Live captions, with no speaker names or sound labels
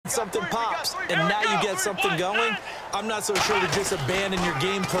something pops, and now you get something going, I'm not so sure to just abandon your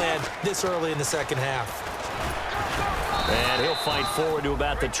game plan this early in the second half. And he'll fight forward to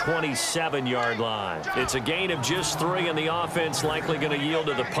about the 27-yard line. It's a gain of just 3, and the offense likely going to yield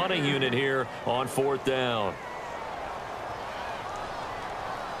to the punting unit here on 4th down.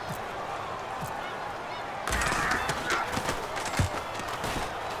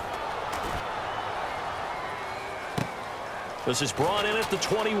 This is brought in at the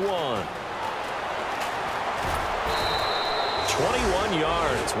 21. 21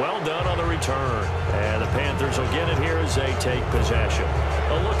 yards. Well done on the return. And the Panthers will get it here as they take possession.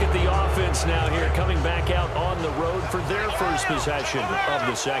 A look at the offense now here, coming back out on the road for their first possession of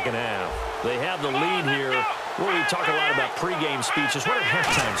the second half. They have the lead here. Well, we talk a lot about pregame speeches. What are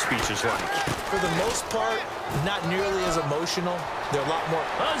halftime speeches like? For the most part, not nearly as emotional. They're a lot more.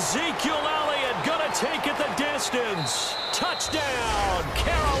 Ezekiel Elliott gonna take it the distance. Touchdown,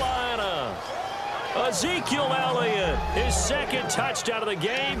 Carolina. Ezekiel Elliott, his second touchdown of the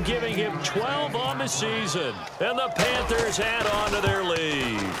game, giving him 12 on the season. And the Panthers add on to their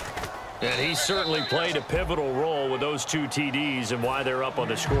lead. And he certainly played a pivotal role with those 2 TDs and why they're up on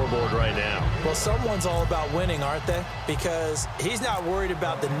the scoreboard right now. Well, someone's all about winning, aren't they? Because he's not worried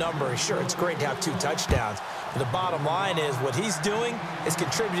about the number. Sure, it's great to have 2 touchdowns. But the bottom line is what he's doing is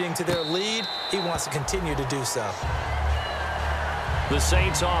contributing to their lead. He wants to continue to do so. The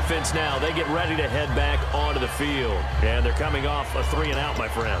Saints offense now, they get ready to head back onto the field. And they're coming off a 3-and-out, my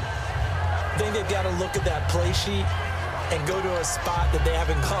friend. I think they've got to look at that play sheet and go to a spot that they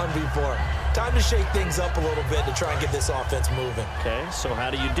haven't gone before. Time to shake things up a little bit to try and get this offense moving. Okay, so how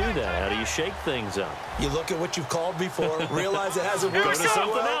do you do that? How do you shake things up? You look at what you've called before, realize it hasn't worked so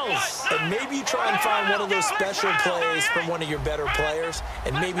something well, else. And maybe you try and find one of those special plays from one of your better players,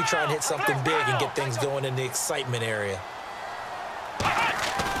 and maybe try and hit something big and get things going in the excitement area.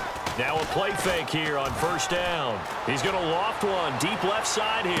 Now a play fake here on 1st down. He's going to loft one deep left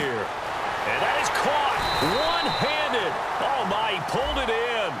side here. And that is caught one-handed. Oh, my, he pulled it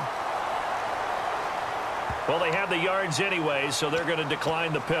in. Well, they have the yards anyway, so they're going to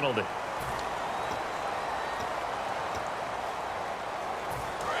decline the penalty.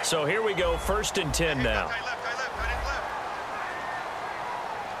 So here we go, 1st and 10 now.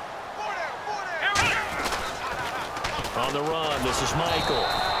 On the run, this is Michael.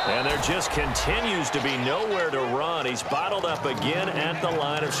 And there just continues to be nowhere to run. He's bottled up again at the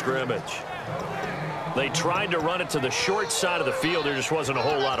line of scrimmage. They tried to run it to the short side of the field. There just wasn't a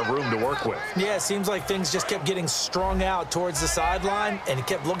whole lot of room to work with. Yeah, it seems like things just kept getting strung out towards the sideline, and he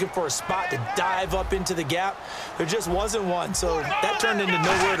kept looking for a spot to dive up into the gap. There just wasn't one, so that turned into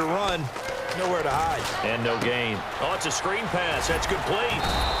nowhere to run, nowhere to hide. And no gain. Oh, it's a screen pass. That's complete.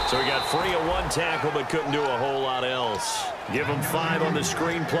 So he got free of 1 tackle, but couldn't do a whole lot else. Give him 5 on the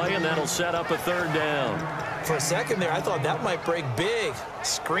screen play, and that'll set up a 3rd down. For a second there, I thought that might break big.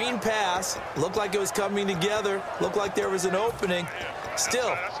 Screen pass. Looked like it was coming together. Looked like there was an opening.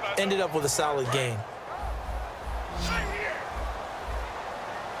 Still, ended up with a solid gain.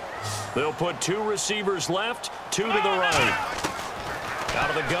 They'll put 2 receivers left, 2 to the right. Out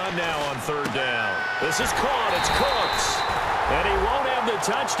of the gun now on 3rd down. This is caught. It's Cooks. And he won't have the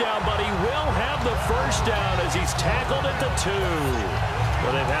touchdown, but he will have the 1st down as he's tackled at the 2.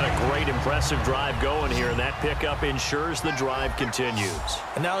 Well, they've had a great, impressive drive going here, and that pickup ensures the drive continues.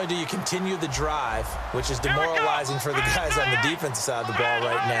 And not only do you continue the drive, which is demoralizing for the guys on the defensive side of the ball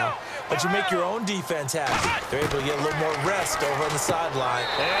right now, but you make your own defense happy. They're able to get a little more rest over on the sideline.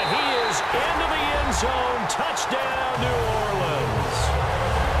 And he is into the end zone. Touchdown, New Orleans.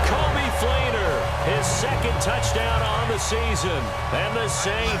 Kobe Fleener, his 2nd touchdown on the season. And the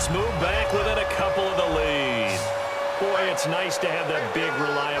Saints move back within a couple of the lead. Boy, it's nice to have that big,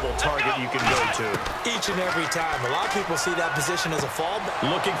 reliable target you can go to. Each and every time. A lot of people see that position as a fallback.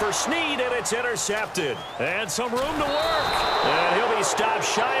 Looking for Snead, and it's intercepted. And some room to work. And he'll be stopped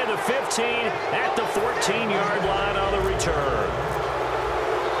shy of the 15 at the 14-yard line on the return.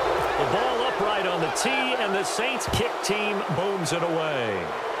 The ball upright on the tee, and the Saints kick team booms it away.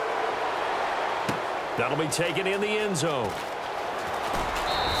 That'll be taken in the end zone.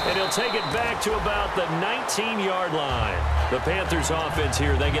 And he'll take it back to about the 19-yard line. The Panthers offense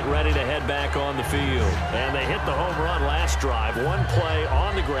here, they get ready to head back on the field. And they hit the home run last drive. 1 play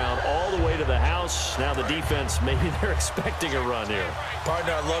on the ground all the way to the house. Now the defense, maybe they're expecting a run here.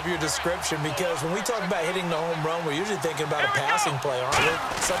 Partner, I love your description because when we talk about hitting the home run, we're usually thinking about a passing play, aren't we?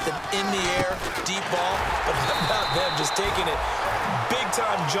 Something in the air, deep ball. But how about them just taking it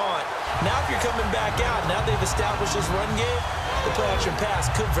big-time jaunt? Now if you're coming back out, now they've established this run game, the play-action pass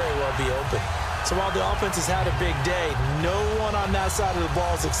could very well be open. So while the offense has had a big day, no one on that side of the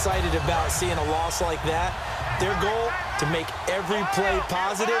ball is excited about seeing a loss like that. Their goal, to make every play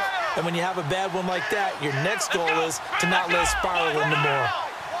positive, and when you have a bad one like that, your next goal is to not let it spiral into more.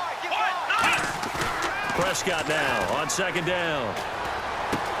 Prescott now on second down.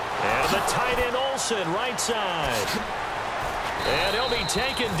 And the tight end Olsen, right side. And he'll be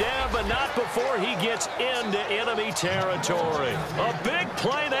taken down, but not before he gets into enemy territory. A big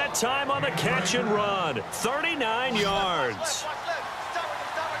play that time on the catch and run. 39 yards.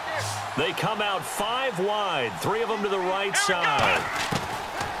 They come out 5 wide, 3 of them to the right side.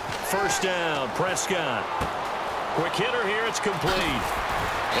 First down, Prescott. Quick hitter here, it's complete.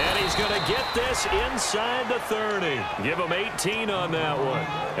 And he's going to get this inside the 30. Give him 18 on that one.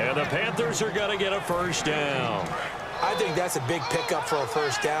 And the Panthers are going to get a first down. I think that's a big pickup for a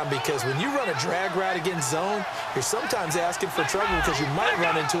first down because when you run a drag route against zone, you're sometimes asking for trouble because you might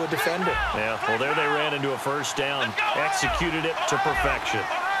run into a defender. Yeah, well, there they ran into a first down, executed it to perfection.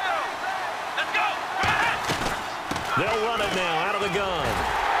 They'll run it now out of the gun.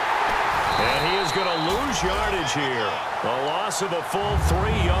 And he is going to lose yardage here. A loss of a full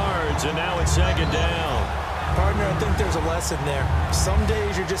 3 yards, and now it's second down. Partner, I think there's a lesson there. Some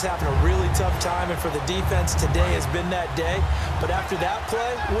days you're just having a really tough time, and for the defense, today has been that day. But after that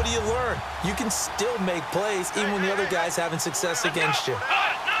play, what do you learn? You can still make plays even when the other guy's having success against you.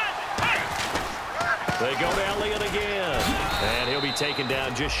 They go to Elliott again. And he'll be taken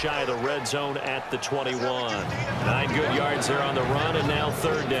down just shy of the red zone at the 21. 9 good yards there on the run, and now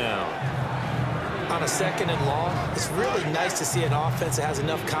third down. On a second and long, it's really nice to see an offense that has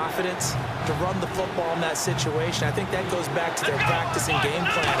enough confidence to run the football in that situation. I think that goes back to their practice and game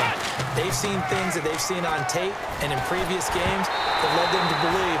planning. They've seen things that they've seen on tape and in previous games that led them to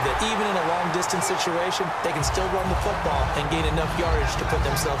believe that even in a long-distance situation, they can still run the football and gain enough yardage to put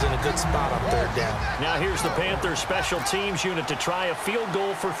themselves in a good spot on third down. Now here's the Panthers special teams unit to try a field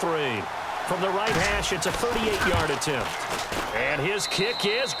goal for 3. From the right hash, it's a 38-yard attempt. And his kick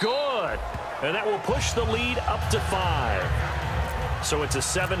is good. And that will push the lead up to 5. So it's a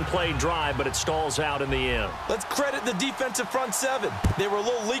 7-play drive, but it stalls out in the end. Let's credit the defensive front 7. They were a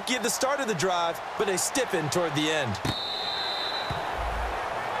little leaky at the start of the drive, but they stiffened toward the end.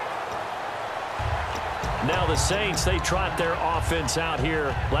 Now the Saints, they trot their offense out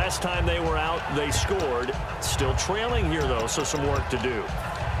here. Last time they were out, they scored. Still trailing here, though, so some work to do.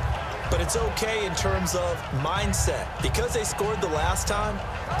 But it's okay in terms of mindset. Because they scored the last time,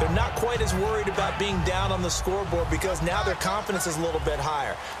 they're not quite as worried about being down on the scoreboard because now their confidence is a little bit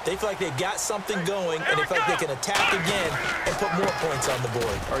higher. They feel like they've got something going, and they feel like they can attack again and put more points on the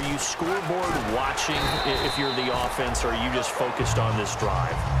board. Are you scoreboard watching if you're the offense, or are you just focused on this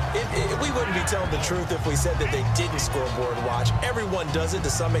drive? We wouldn't be telling the truth if we said that they didn't scoreboard watch. Everyone does it to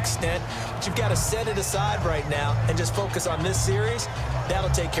some extent, but you've got to set it aside right now and just focus on this series. That'll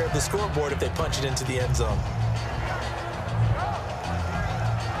take care of the scoreboard if they punch it into the end zone.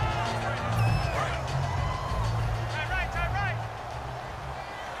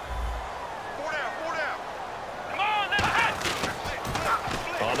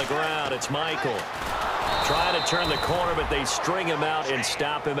 On the ground, it's Michael. Trying to turn the corner, but they string him out and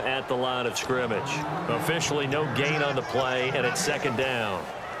stop him at the line of scrimmage. Officially no gain on the play, and it's second down.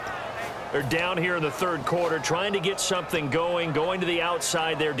 They're down here in the third quarter, trying to get something going. Going to the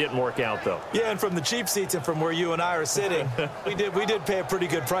outside there didn't work out, though. Yeah, and from the cheap seats and from where you and I are sitting, we did pay a pretty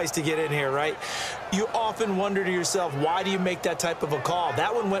good price to get in here, right? You often wonder to yourself, why do you make that type of a call?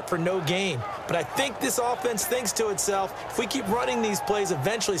 That one went for no gain. But I think this offense thinks to itself, if we keep running these plays,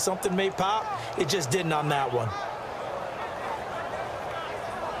 eventually something may pop. It just didn't on that one.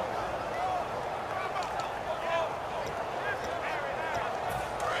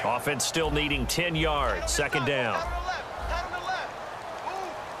 Offense still needing 10 yards. Second down.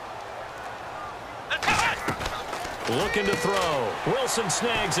 Looking to throw. Wilson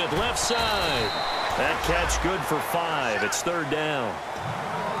snags it left side. That catch good for 5. It's third down.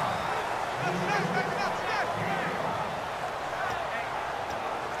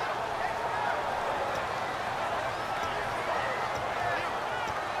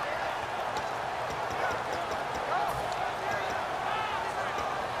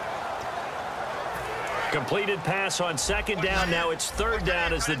 Completed pass on second down. Now it's third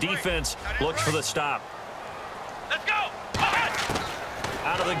down as the defense looks for the stop. Let's go.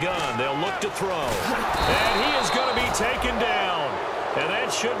 Out of the gun. They'll look to throw. And he is going to be taken down. And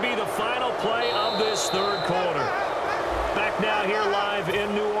that should be the final play of this third quarter. Back now here live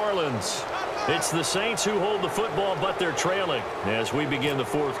in New Orleans. It's the Saints who hold the football, but they're trailing as we begin the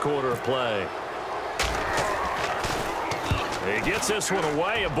fourth quarter of play. He gets this one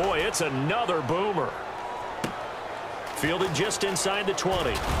away, and boy, it's another boomer. Fielded just inside the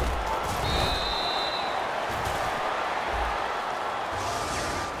 20.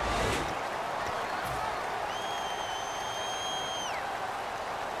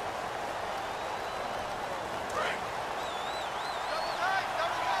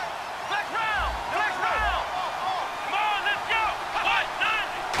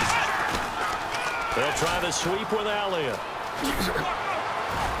 They'll try the sweep with Elliott.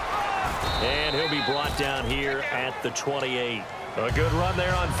 And he'll be brought down here at the 28. A good run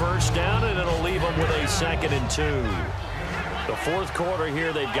there on first down, and it'll leave them with a 2nd and 2. The fourth quarter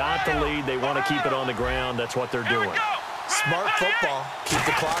here, they've got the lead. They want to keep it on the ground. That's what they're doing. Smart football. Keep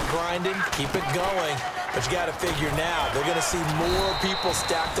the clock grinding. Keep it going. But you got to figure now, they're going to see more people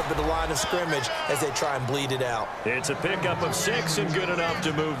stacked up at the line of scrimmage as they try and bleed it out. It's a pickup of 6 and good enough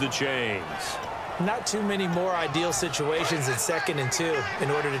to move the chains. Not too many more ideal situations at 2nd and 2 in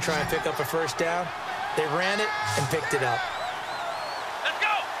order to try and pick up a first down. They ran it and picked it up. Let's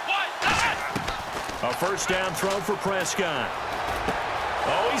go. A first down throw for Prescott.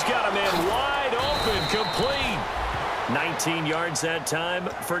 Oh, he's got a man wide open, complete. 19 yards that time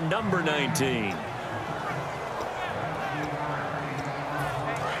for number 19.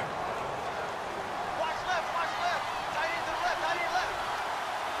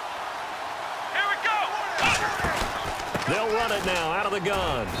 They'll run it now out of the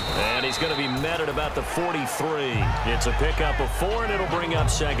gun. And he's going to be met at about the 43. It's a pickup of 4, and it'll bring up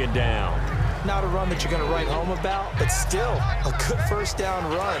 2nd down. Not a run that you're going to write home about, but still a good first down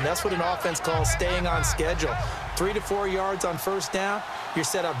run. That's what an offense calls staying on schedule. 3 to 4 yards on first down, you're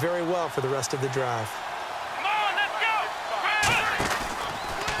set up very well for the rest of the drive. Come on, let's go.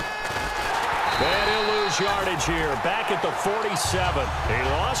 And he'll lose yardage here. Back at the 47. He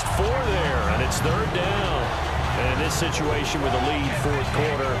lost 4 there, and it's 3rd down. And in this situation with a lead fourth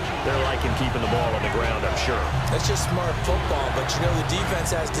quarter, they're liking keeping the ball on the ground, I'm sure. That's just smart football, but you know the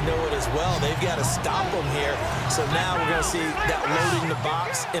defense has to know it as well. They've got to stop them here. So now we're going to see that loading the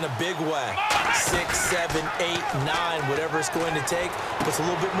box in a big way. 6, 7, 8, 9, whatever it's going to take, puts a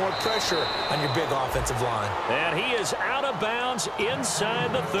little bit more pressure on your big offensive line. And he is out of bounds inside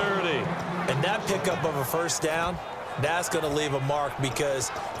the 30. And that pickup of a first down, that's going to leave a mark because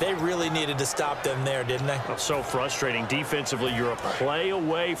they really needed to stop them there, didn't they? Oh, so frustrating. Defensively, you're a play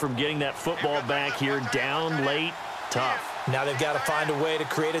away from getting that football back here down late. Tough. Now they've got to find a way to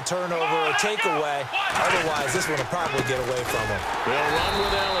create a turnover or takeaway. Otherwise, this one will probably get away from them. They'll run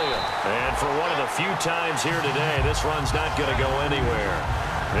with Elliott. And for one of the few times here today, this run's not going to go anywhere.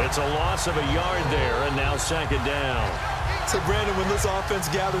 It's a loss of a yard there, and now 2nd down. So, Brandon, when this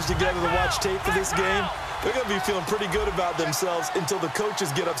offense gathers together to watch tape for this game, they're going to be feeling pretty good about themselves until the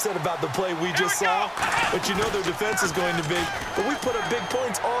coaches get upset about the play we just saw. But you know their defense is going to be. But we put up big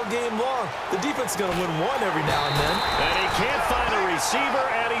points all game long. The defense is going to win one every now and then. And he can't find a receiver,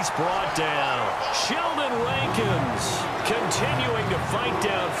 and he's brought down. Sheldon Rankins continuing to fight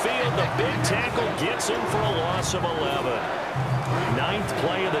downfield. The big tackle gets him for a loss of 11. 9th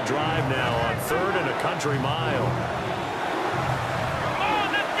play of the drive now on 3rd and a country mile.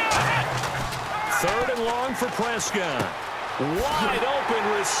 3rd and long for Prescott. Wide open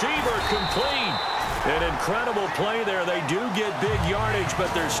receiver complete. An incredible play there. They do get big yardage,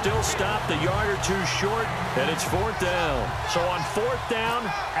 but they're still stopped a yard or 2 short, and it's 4th down. So on 4th down,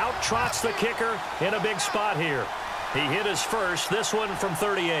 out trots the kicker in a big spot here. He hit his first, this one from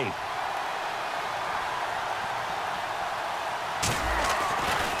 38.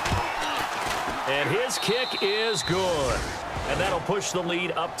 And his kick is good. And that'll push the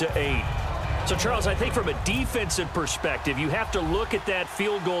lead up to 8. So, Charles, I think from a defensive perspective, you have to look at that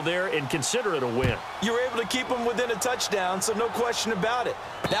field goal there and consider it a win. You were able to keep them within a touchdown, so no question about it.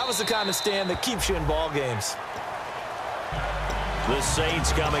 That was the kind of stand that keeps you in ball games. The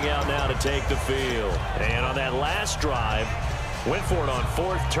Saints coming out now to take the field. And on that last drive, went for it on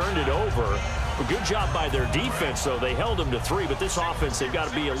 4th, turned it over. A good job by their defense, though. They held them to 3, but this offense, they've got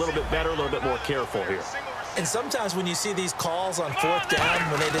to be a little bit better, a little bit more careful here. And sometimes when you see these calls on 4th down,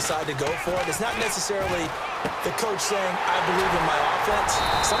 when they decide to go for it, it's not necessarily the coach saying, I believe in my offense.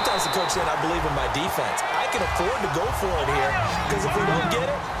 Sometimes the coach saying, I believe in my defense. I can afford to go for it here because if we don't get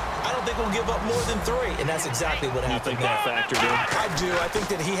it, I don't think we'll give up more than 3. And that's exactly what happened. You think that factored in? I do. I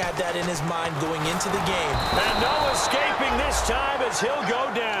think that he had that in his mind going into the game. And no escaping this time as he'll go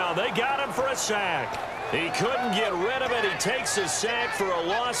down. They got him for a sack. He couldn't get rid of it. He takes a sack for a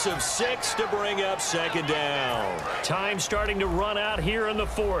loss of 6 to bring up 2nd down. Time starting to run out here in the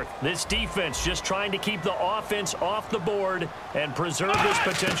 4th. This defense just trying to keep the offense off the board and preserve this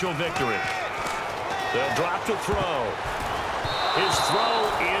potential victory. They'll drop to throw. His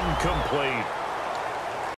throw incomplete.